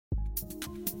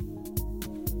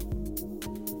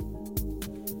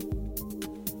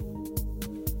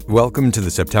Welcome to the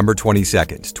September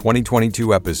 22nd,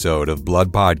 2022 episode of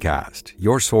Blood Podcast,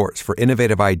 your source for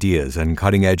innovative ideas and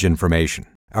cutting-edge information.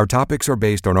 Our topics are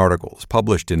based on articles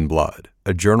published in Blood,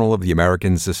 a journal of the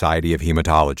American Society of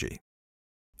Hematology.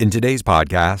 In today's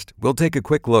podcast, we'll take a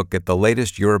quick look at the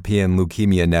latest European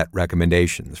Leukemia Net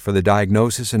recommendations for the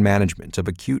diagnosis and management of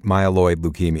acute myeloid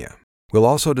leukemia. We'll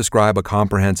also describe a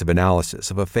comprehensive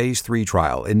analysis of a Phase 3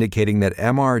 trial indicating that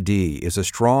MRD is a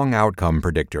strong outcome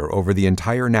predictor over the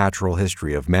entire natural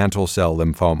history of mantle cell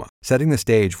lymphoma, setting the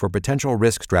stage for potential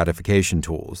risk stratification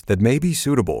tools that may be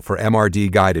suitable for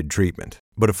MRD-guided treatment.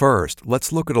 But first,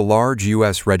 let's look at a large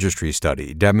U.S. registry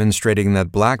study demonstrating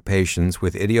that Black patients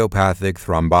with idiopathic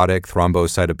thrombotic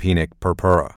thrombocytopenic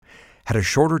purpura had a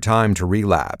shorter time to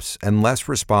relapse and less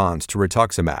response to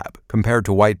rituximab compared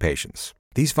to white patients.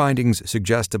 These findings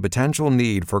suggest a potential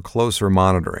need for closer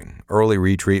monitoring, early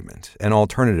retreatment, and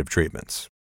alternative treatments.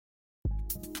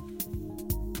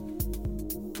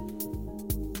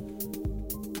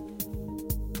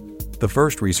 The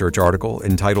first research article,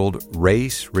 entitled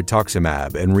Race,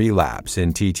 Rituximab, and Relapse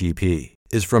in TTP,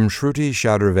 is from Shruti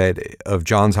Chaturvedi of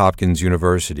Johns Hopkins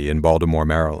University in Baltimore,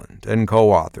 Maryland, and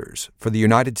co-authors for the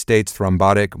United States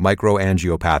Thrombotic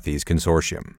Microangiopathies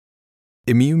Consortium.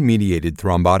 Immune-mediated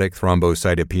thrombotic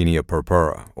thrombocytopenia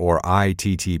purpura, or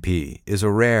ITTP, is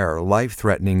a rare,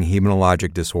 life-threatening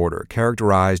hematologic disorder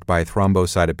characterized by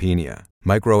thrombocytopenia,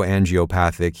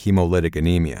 microangiopathic hemolytic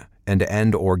anemia, and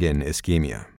end-organ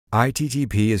ischemia.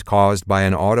 ITTP is caused by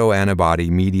an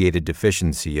autoantibody-mediated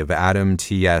deficiency of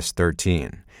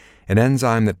ADAMTS13, an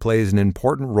enzyme that plays an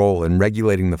important role in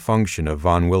regulating the function of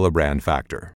von Willebrand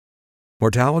factor.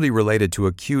 Mortality related to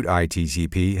acute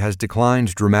ITTP has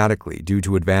declined dramatically due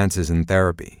to advances in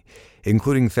therapy,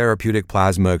 including therapeutic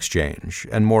plasma exchange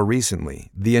and, more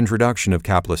recently, the introduction of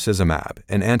caplacizumab,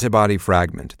 an antibody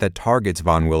fragment that targets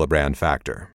von Willebrand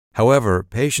factor. However,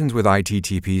 patients with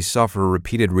ITTP suffer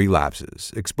repeated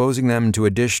relapses, exposing them to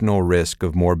additional risk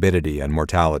of morbidity and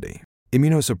mortality.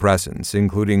 Immunosuppressants,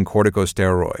 including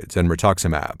corticosteroids and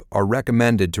rituximab, are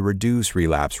recommended to reduce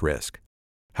relapse risk.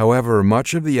 However,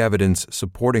 much of the evidence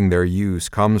supporting their use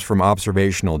comes from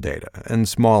observational data and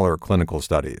smaller clinical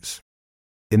studies.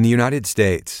 In the United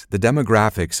States, the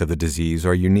demographics of the disease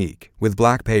are unique, with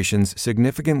Black patients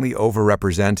significantly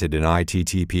overrepresented in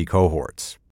ITTP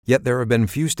cohorts. Yet there have been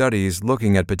few studies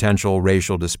looking at potential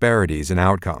racial disparities in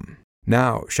outcome.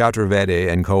 Now,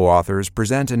 Chaturvedi and co-authors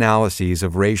present analyses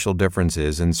of racial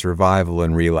differences in survival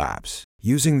and relapse,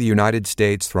 using the United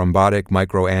States Thrombotic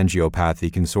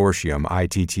Microangiopathy Consortium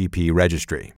ITTP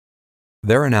registry.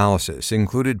 Their analysis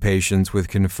included patients with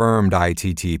confirmed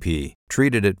ITTP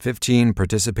treated at 15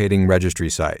 participating registry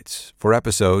sites for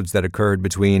episodes that occurred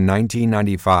between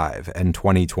 1995 and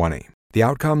 2020. The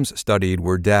outcomes studied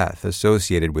were death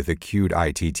associated with acute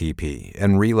ITTP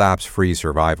and relapse-free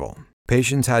survival.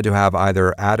 Patients had to have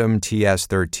either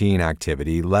ADAMTS13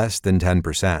 activity less than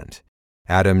 10%,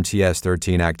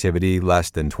 ADAMTS13 activity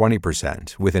less than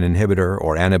 20% with an inhibitor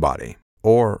or antibody,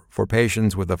 or, for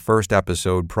patients with a first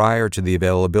episode prior to the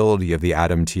availability of the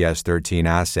ADAMTS13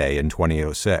 assay in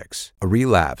 2006, a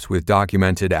relapse with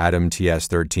documented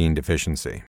ADAMTS13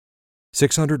 deficiency.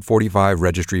 645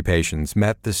 registry patients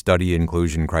met the study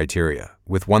inclusion criteria,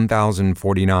 with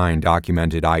 1,049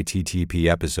 documented ITTP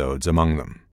episodes among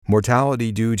them.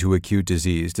 Mortality due to acute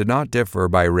disease did not differ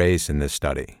by race in this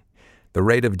study. The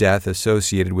rate of death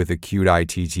associated with acute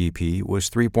ITTP was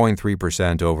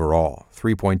 3.3% overall,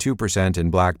 3.2% in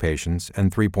Black patients,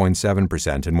 and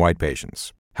 3.7% in white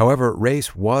patients. However,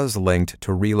 race was linked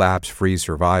to relapse-free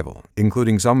survival,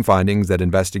 including some findings that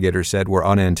investigators said were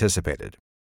unanticipated.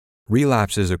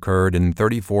 Relapses occurred in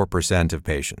 34% of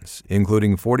patients,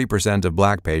 including 40% of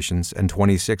Black patients and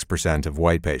 26% of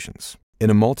white patients. In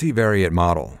a multivariate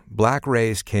model, Black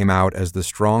race came out as the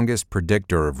strongest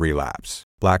predictor of relapse.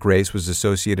 Black race was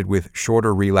associated with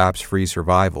shorter relapse-free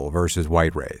survival versus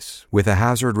white race, with a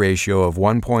hazard ratio of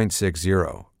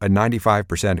 1.60, a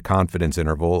 95% confidence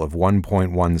interval of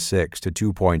 1.16 to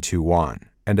 2.21,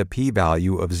 and a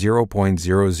p-value of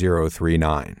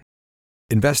 0.0039.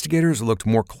 Investigators looked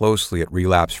more closely at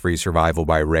relapse-free survival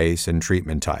by race and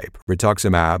treatment type,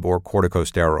 rituximab or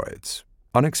corticosteroids.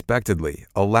 Unexpectedly,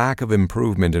 a lack of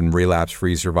improvement in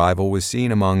relapse-free survival was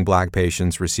seen among Black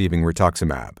patients receiving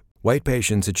rituximab. White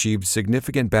patients achieved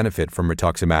significant benefit from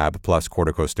rituximab plus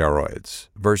corticosteroids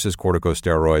versus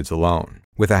corticosteroids alone,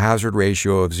 with a hazard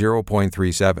ratio of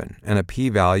 0.37 and a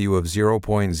p-value of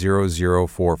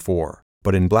 0.0044.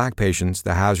 But in Black patients,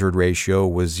 the hazard ratio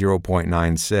was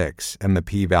 0.96 and the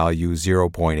p-value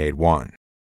 0.81.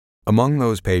 Among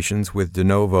those patients with de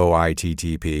novo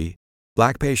ITTP,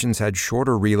 Black patients had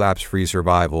shorter relapse-free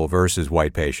survival versus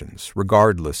white patients,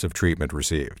 regardless of treatment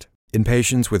received. In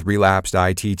patients with relapsed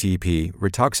ITTP,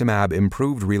 rituximab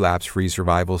improved relapse-free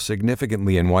survival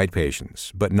significantly in white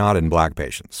patients, but not in Black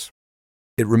patients.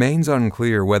 It remains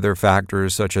unclear whether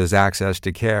factors such as access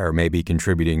to care may be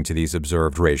contributing to these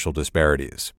observed racial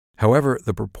disparities. However,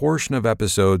 the proportion of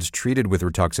episodes treated with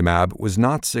rituximab was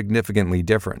not significantly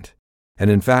different, and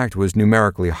in fact was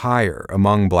numerically higher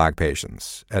among Black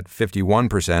patients, at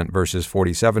 51% versus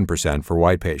 47% for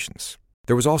white patients.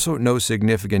 There was also no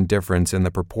significant difference in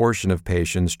the proportion of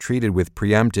patients treated with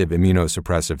preemptive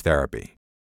immunosuppressive therapy.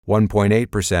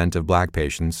 1.8% of Black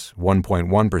patients,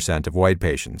 1.1% of white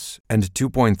patients, and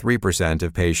 2.3%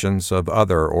 of patients of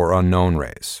other or unknown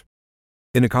race.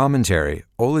 In a commentary,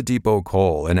 Oladipo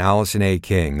Cole and Allison A.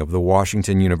 King of the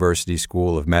Washington University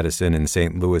School of Medicine in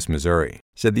St. Louis, Missouri,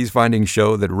 said these findings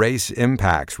show that race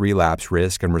impacts relapse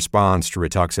risk and response to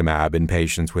rituximab in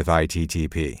patients with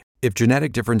ITTP. If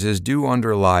genetic differences do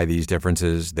underlie these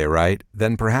differences, they write,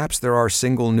 then perhaps there are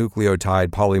single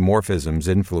nucleotide polymorphisms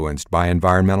influenced by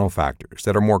environmental factors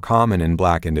that are more common in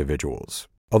Black individuals.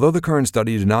 Although the current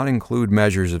study did not include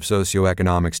measures of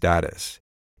socioeconomic status,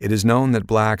 it is known that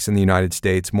Blacks in the United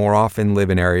States more often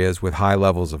live in areas with high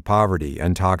levels of poverty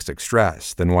and toxic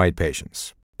stress than white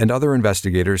patients. And other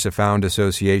investigators have found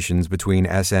associations between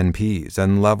SNPs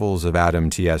and levels of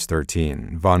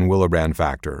ADAMTS13, von Willebrand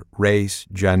factor, race,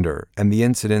 gender, and the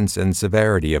incidence and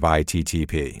severity of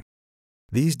ITTP.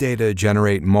 These data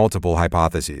generate multiple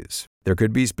hypotheses. There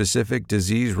could be specific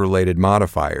disease-related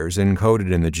modifiers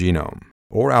encoded in the genome,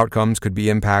 or outcomes could be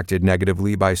impacted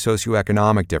negatively by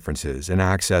socioeconomic differences in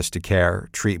access to care,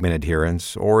 treatment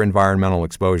adherence, or environmental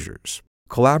exposures.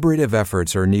 Collaborative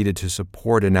efforts are needed to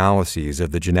support analyses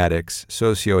of the genetics,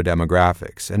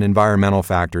 sociodemographics, and environmental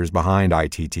factors behind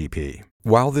ITTP.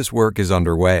 While this work is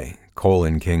underway, Cole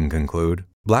and King conclude,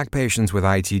 Black patients with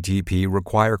ITTP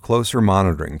require closer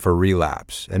monitoring for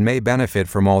relapse and may benefit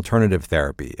from alternative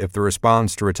therapy if the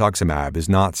response to rituximab is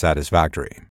not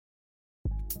satisfactory.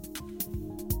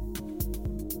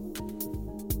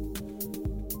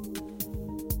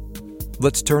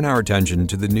 Let's turn our attention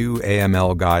to the new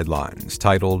AML guidelines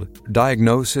titled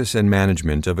Diagnosis and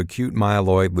Management of Acute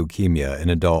Myeloid Leukemia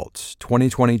in Adults,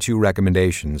 2022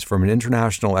 Recommendations from an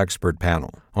International Expert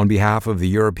Panel on behalf of the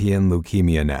European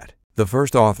Leukemia Net. The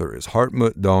first author is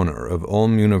Hartmut Donner of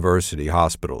Ulm University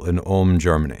Hospital in Ulm,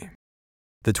 Germany.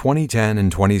 The 2010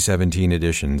 and 2017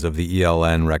 editions of the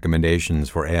ELN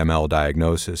recommendations for AML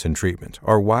diagnosis and treatment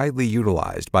are widely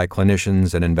utilized by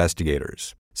clinicians and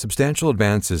investigators. Substantial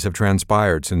advances have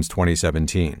transpired since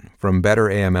 2017, from better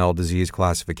AML disease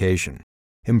classification,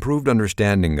 improved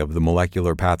understanding of the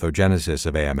molecular pathogenesis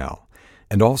of AML,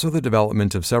 and also the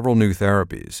development of several new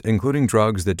therapies, including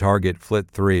drugs that target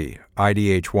FLT3,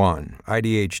 IDH1,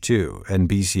 IDH2, and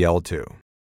BCL2.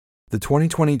 The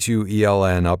 2022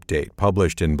 ELN update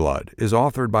published in Blood is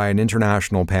authored by an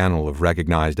international panel of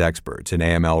recognized experts in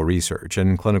AML research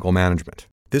and clinical management.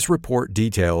 This report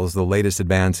details the latest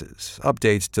advances,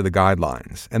 updates to the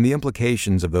guidelines, and the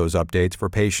implications of those updates for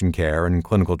patient care and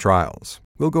clinical trials.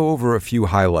 We'll go over a few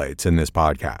highlights in this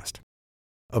podcast.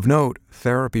 Of note,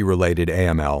 therapy-related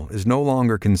AML is no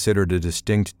longer considered a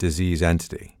distinct disease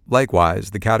entity.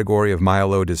 Likewise, the category of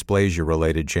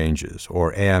myelodysplasia-related changes,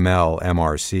 or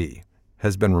AML-MRC,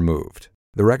 has been removed.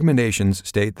 The recommendations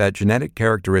state that genetic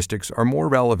characteristics are more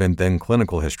relevant than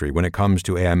clinical history when it comes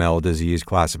to AML disease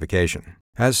classification.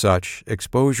 As such,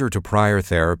 exposure to prior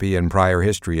therapy and prior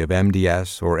history of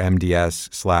MDS or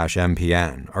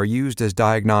MDS/MPN are used as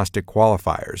diagnostic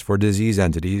qualifiers for disease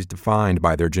entities defined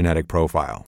by their genetic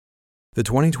profile. The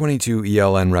 2022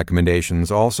 ELN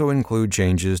recommendations also include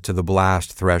changes to the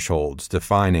blast thresholds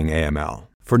defining AML.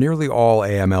 For nearly all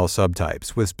AML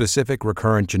subtypes with specific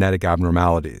recurrent genetic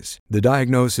abnormalities, the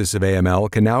diagnosis of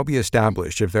AML can now be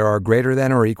established if there are greater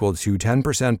than or equal to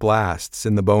 10% blasts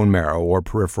in the bone marrow or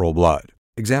peripheral blood.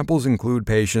 Examples include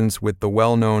patients with the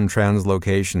well-known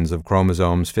translocations of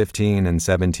chromosomes 15 and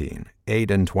 17,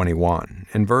 8 and 21,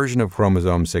 inversion of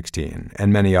chromosome 16,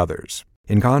 and many others.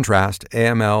 In contrast,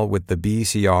 AML with the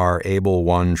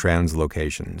BCR-ABL1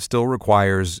 translocation still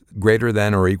requires greater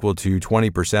than or equal to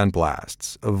 20%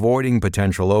 blasts, avoiding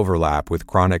potential overlap with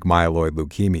chronic myeloid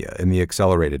leukemia in the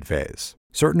accelerated phase.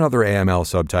 Certain other AML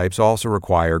subtypes also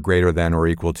require greater than or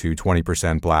equal to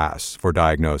 20% blasts for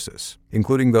diagnosis,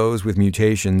 including those with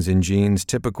mutations in genes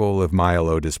typical of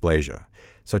myelodysplasia,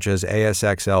 such as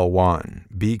ASXL1,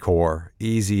 BCOR,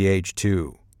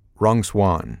 EZH2,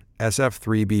 RUNX1,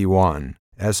 SF3B1,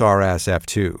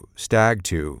 SRSF2,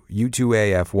 STAG2,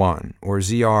 U2AF1, or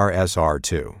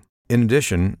ZRSR2. In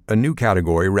addition, a new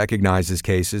category recognizes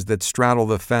cases that straddle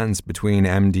the fence between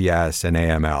MDS and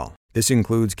AML. This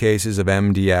includes cases of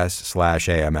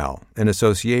MDS/AML in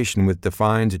association with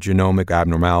defined genomic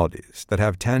abnormalities that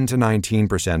have 10 to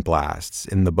 19% blasts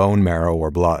in the bone marrow or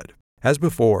blood. As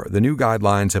before, the new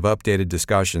guidelines have updated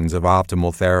discussions of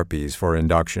optimal therapies for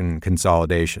induction,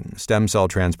 consolidation, stem cell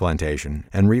transplantation,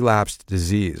 and relapsed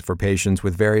disease for patients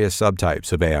with various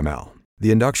subtypes of AML.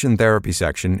 The induction therapy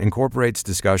section incorporates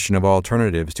discussion of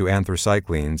alternatives to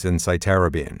anthracyclines and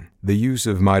cytarabine, the use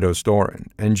of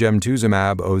midostaurin and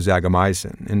gemtuzumab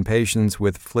ozagamicin in patients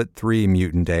with FLT3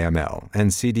 mutant AML and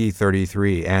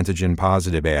CD33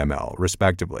 antigen-positive AML,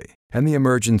 respectively, and the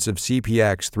emergence of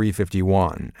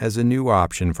CPX-351 as a new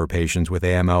option for patients with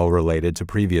AML related to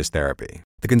previous therapy.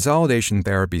 The consolidation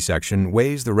therapy section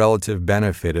weighs the relative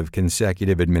benefit of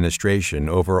consecutive administration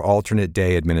over alternate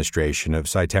day administration of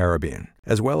cytarabine,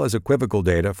 as well as equivocal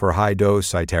data for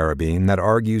high-dose cytarabine that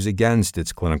argues against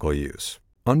its clinical use.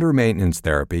 Under maintenance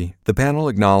therapy, the panel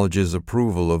acknowledges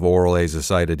approval of oral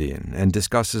azacitidine and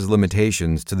discusses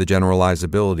limitations to the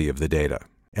generalizability of the data.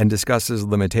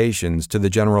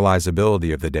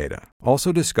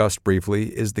 Also discussed briefly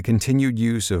is the continued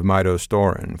use of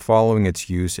midostaurin following its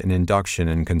use in induction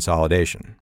and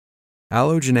consolidation.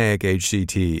 Allogeneic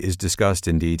HCT is discussed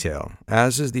in detail,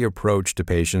 as is the approach to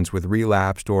patients with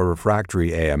relapsed or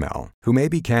refractory AML, who may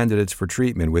be candidates for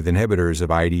treatment with inhibitors of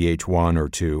IDH1 or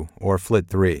 2 or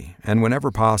FLT3, and whenever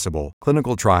possible,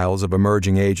 clinical trials of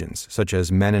emerging agents such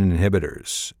as menin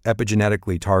inhibitors,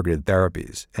 epigenetically targeted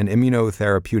therapies, and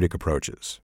immunotherapeutic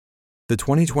approaches. The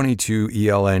 2022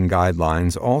 ELN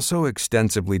guidelines also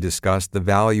extensively discussed the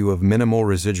value of minimal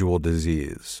residual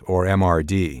disease, or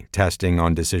MRD, testing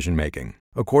on decision-making.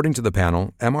 According to the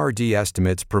panel, MRD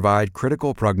estimates provide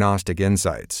critical prognostic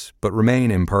insights, but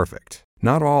remain imperfect.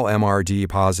 Not all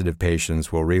MRD-positive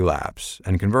patients will relapse,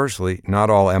 and conversely, not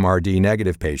all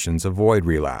MRD-negative patients avoid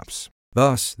relapse.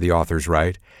 Thus, the authors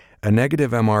write, a negative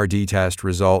MRD test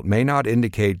result may not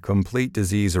indicate complete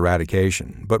disease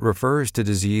eradication, but refers to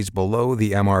disease below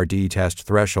the MRD test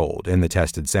threshold in the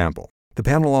tested sample. The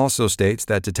panel also states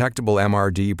that detectable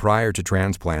MRD prior to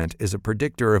transplant is a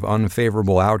predictor of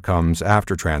unfavorable outcomes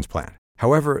after transplant.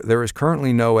 However, there is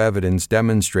currently no evidence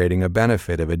demonstrating a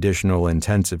benefit of additional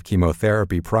intensive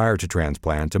chemotherapy prior to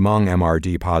transplant among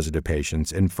MRD-positive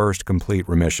patients in first complete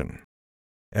remission.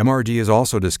 MRD is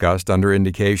also discussed under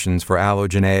indications for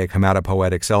allogeneic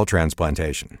hematopoietic cell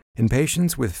transplantation. In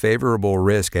patients with favorable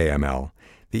risk AML,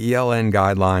 the ELN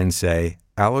guidelines say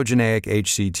allogeneic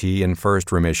HCT in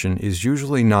first remission is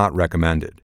usually not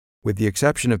recommended, with the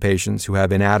exception of patients who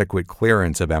have inadequate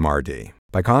clearance of MRD.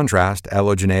 By contrast,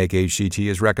 allogeneic HCT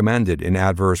is recommended in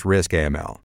adverse risk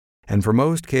AML, and for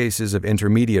most cases of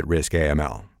intermediate risk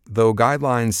AML, though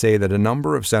guidelines say that a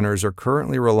number of centers are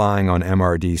currently relying on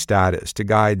MRD status to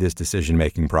guide this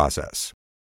decision-making process.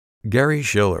 Gary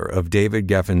Schiller of David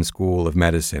Geffen School of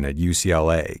Medicine at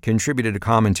UCLA contributed a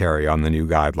commentary on the new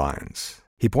guidelines.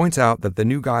 He points out that the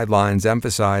new guidelines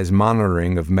emphasize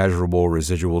monitoring of measurable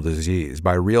residual disease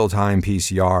by real-time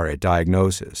PCR at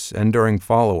diagnosis and during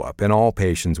follow-up in all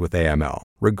patients with AML,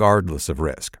 regardless of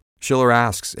risk. Schiller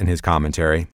asks in his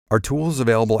commentary, are tools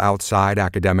available outside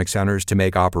academic centers to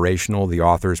make operational the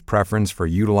author's preference for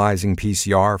utilizing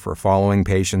PCR for following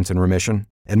patients in remission?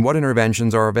 And what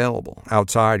interventions are available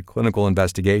outside clinical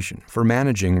investigation for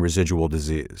managing residual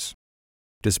disease?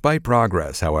 Despite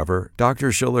progress, however,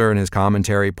 Dr. Schiller in his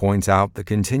commentary points out the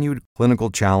continued clinical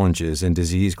challenges in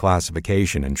disease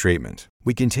classification and treatment.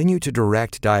 We continue to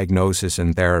direct diagnosis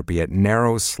and therapy at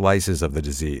narrow slices of the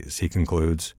disease, he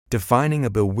concludes, defining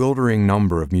a bewildering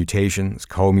number of mutations,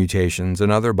 co-mutations,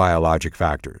 and other biologic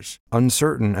factors,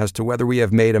 uncertain as to whether we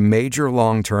have made a major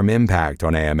long-term impact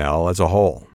on AML as a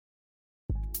whole.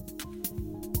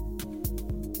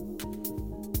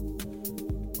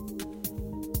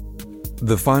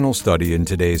 The final study in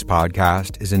today's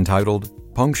podcast is entitled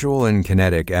Punctual and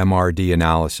Kinetic MRD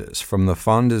Analysis from the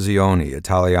Fondazione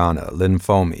Italiana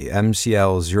Linfomi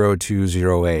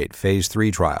MCL0208 Phase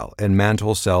 3 trial in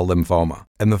mantle cell lymphoma,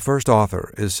 and the first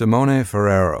author is Simone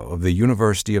Ferrero of the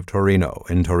University of Torino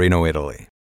in Torino, Italy.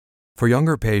 For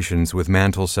younger patients with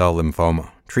mantle cell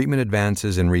lymphoma, treatment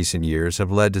advances in recent years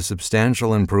have led to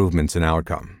substantial improvements in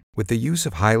outcome, with the use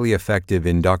of highly effective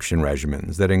induction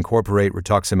regimens that incorporate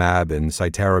rituximab and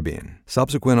cytarabine,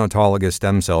 subsequent autologous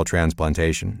stem cell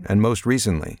transplantation, and most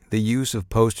recently, the use of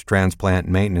post-transplant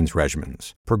maintenance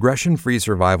regimens. Progression-free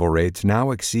survival rates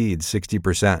now exceed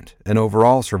 60%, and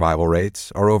overall survival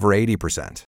rates are over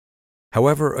 80%.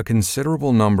 However, a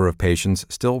considerable number of patients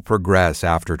still progress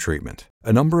after treatment.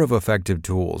 A number of effective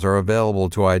tools are available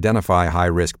to identify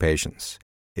high-risk patients,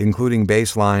 including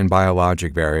baseline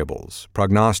biologic variables,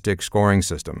 prognostic scoring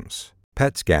systems,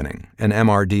 PET scanning, and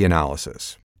MRD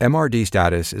analysis. MRD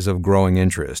status is of growing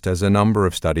interest as a number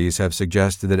of studies have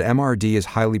suggested that MRD is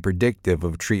highly predictive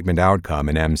of treatment outcome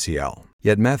in MCL.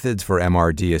 Yet methods for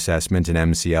MRD assessment in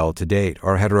MCL to date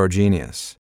are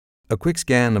heterogeneous. A quick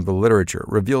scan of the literature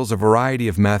reveals a variety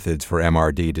of methods for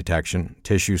MRD detection,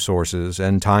 tissue sources,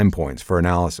 and time points for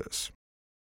analysis.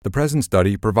 The present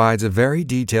study provides a very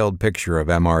detailed picture of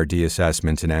MRD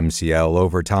assessment in MCL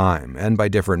over time and by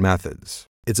different methods.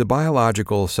 It's a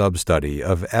biological sub-study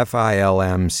of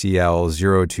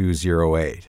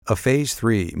FILM-CL0208, a Phase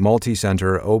 3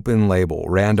 multi-center open-label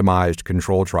randomized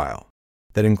control trial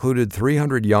that included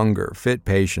 300 younger, fit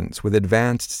patients with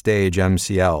advanced stage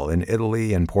MCL in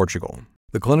Italy and Portugal.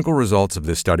 The clinical results of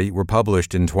this study were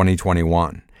published in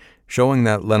 2021, showing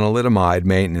that lenalidomide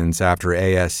maintenance after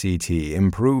ASCT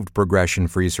improved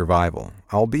progression-free survival,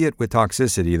 albeit with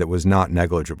toxicity that was not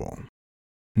negligible.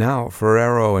 Now,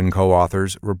 Ferrero and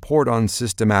co-authors report on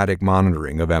systematic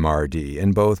monitoring of MRD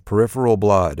in both peripheral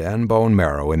blood and bone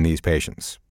marrow in these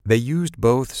patients. They used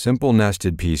both simple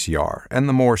nested PCR and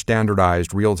the more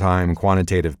standardized real-time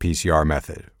quantitative PCR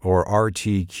method, or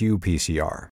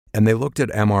RT-qPCR, and they looked at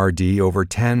MRD over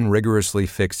 10 rigorously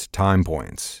fixed time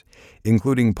points,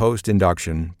 including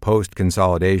post-induction,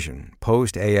 post-consolidation,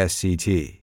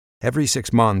 post-ASCT, every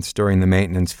 6 months during the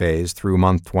maintenance phase through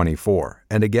month 24,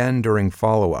 and again during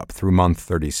follow-up through month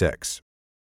 36.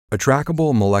 A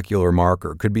trackable molecular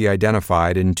marker could be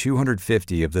identified in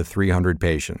 250 of the 300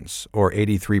 patients, or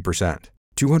 83%.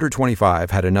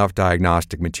 225 had enough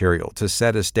diagnostic material to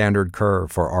set a standard curve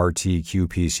for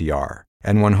RT-qPCR,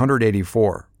 and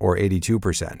 184, or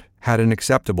 82%, had an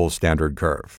acceptable standard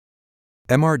curve.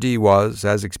 MRD was,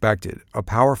 as expected, a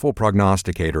powerful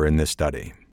prognosticator in this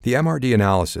study. The MRD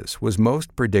analysis was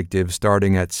most predictive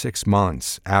starting at 6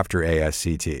 months after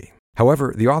ASCT.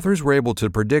 However, the authors were able to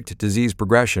predict disease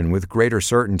progression with greater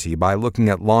certainty by looking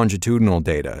at longitudinal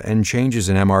data and changes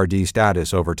in MRD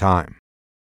status over time.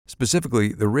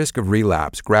 Specifically, the risk of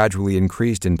relapse gradually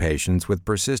increased in patients with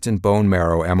persistent bone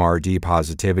marrow MRD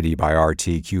positivity by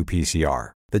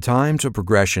RT-qPCR. The time to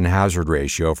progression hazard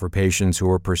ratio for patients who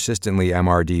were persistently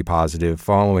MRD positive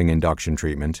following induction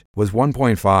treatment was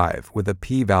 1.5 with a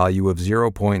p-value of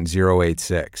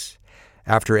 0.086.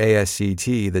 After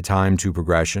ASCT, the time to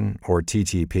progression, or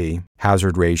TTP,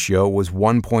 hazard ratio was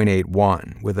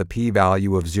 1.81 with a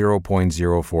p-value of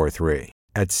 0.043.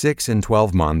 At 6 and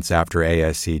 12 months after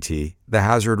ASCT, the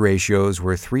hazard ratios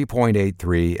were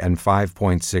 3.83 and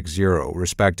 5.60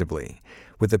 respectively,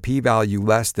 with a p-value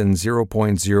less than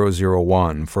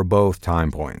 0.001 for both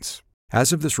time points.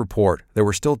 As of this report, there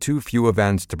were still too few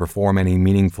events to perform any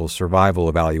meaningful survival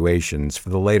evaluations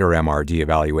for the later MRD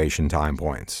evaluation time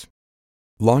points.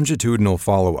 Longitudinal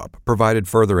follow-up provided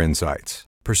further insights.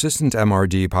 Persistent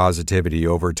MRD positivity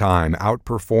over time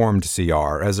outperformed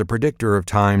CR as a predictor of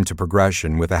time to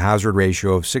progression with a hazard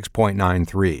ratio of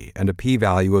 6.93 and a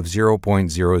p-value of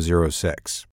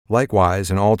 0.006. Likewise,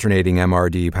 an alternating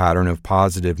MRD pattern of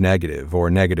positive-negative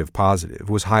or negative-positive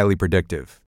was highly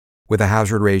predictive, with a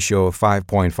hazard ratio of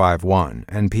 5.51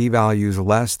 and p-values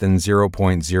less than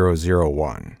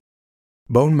 0.001.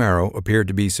 Bone marrow appeared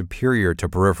to be superior to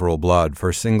peripheral blood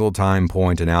for single-time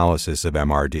point analysis of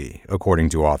MRD, according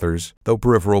to authors, though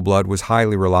peripheral blood was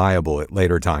highly reliable at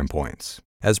later time points.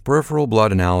 As peripheral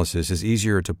blood analysis is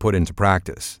easier to put into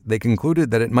practice, they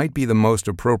concluded that it might be the most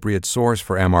appropriate source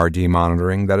for MRD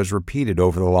monitoring that is repeated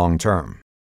over the long term.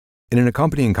 In an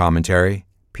accompanying commentary,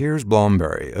 Piers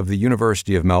Blomberry of the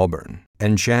University of Melbourne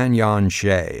and Chan Yan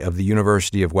Shea of the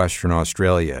University of Western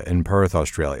Australia in Perth,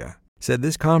 Australia, said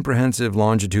this comprehensive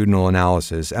longitudinal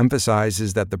analysis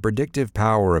emphasizes that the predictive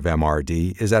power of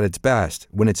MRD is at its best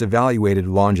when it's evaluated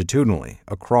longitudinally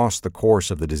across the course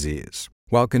of the disease.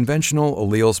 While conventional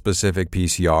allele-specific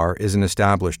PCR is an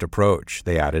established approach,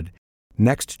 they added,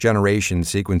 next-generation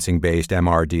sequencing-based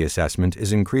MRD assessment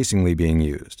is increasingly being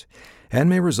used and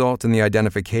may result in the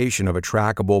identification of a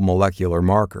trackable molecular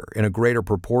marker in a greater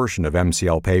proportion of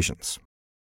MCL patients.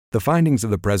 The findings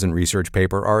of the present research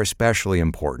paper are especially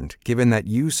important, given that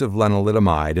use of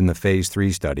lenalidomide in the Phase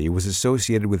 3 study was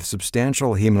associated with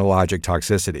substantial hematologic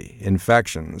toxicity,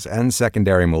 infections, and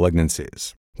secondary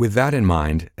malignancies. With that in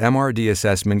mind, MRD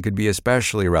assessment could be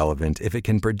especially relevant if it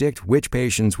can predict which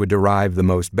patients would derive the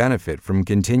most benefit from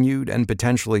continued and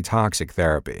potentially toxic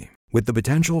therapy. With the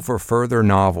potential for further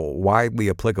novel, widely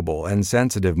applicable, and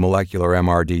sensitive molecular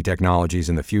MRD technologies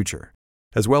in the future,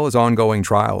 as well as ongoing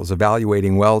trials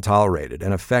evaluating well-tolerated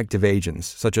and effective agents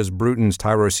such as Bruton's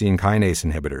tyrosine kinase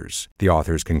inhibitors. The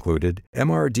authors concluded,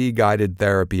 MRD-guided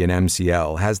therapy in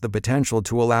MCL has the potential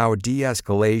to allow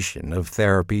de-escalation of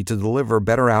therapy to deliver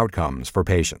better outcomes for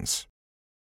patients.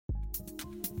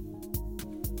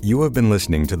 You have been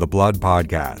listening to the Blood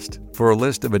Podcast. For a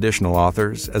list of additional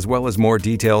authors, as well as more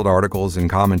detailed articles and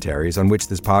commentaries on which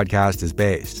this podcast is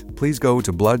based, please go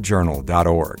to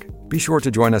bloodjournal.org. Be sure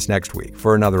to join us next week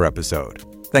for another episode.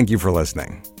 Thank you for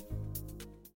listening.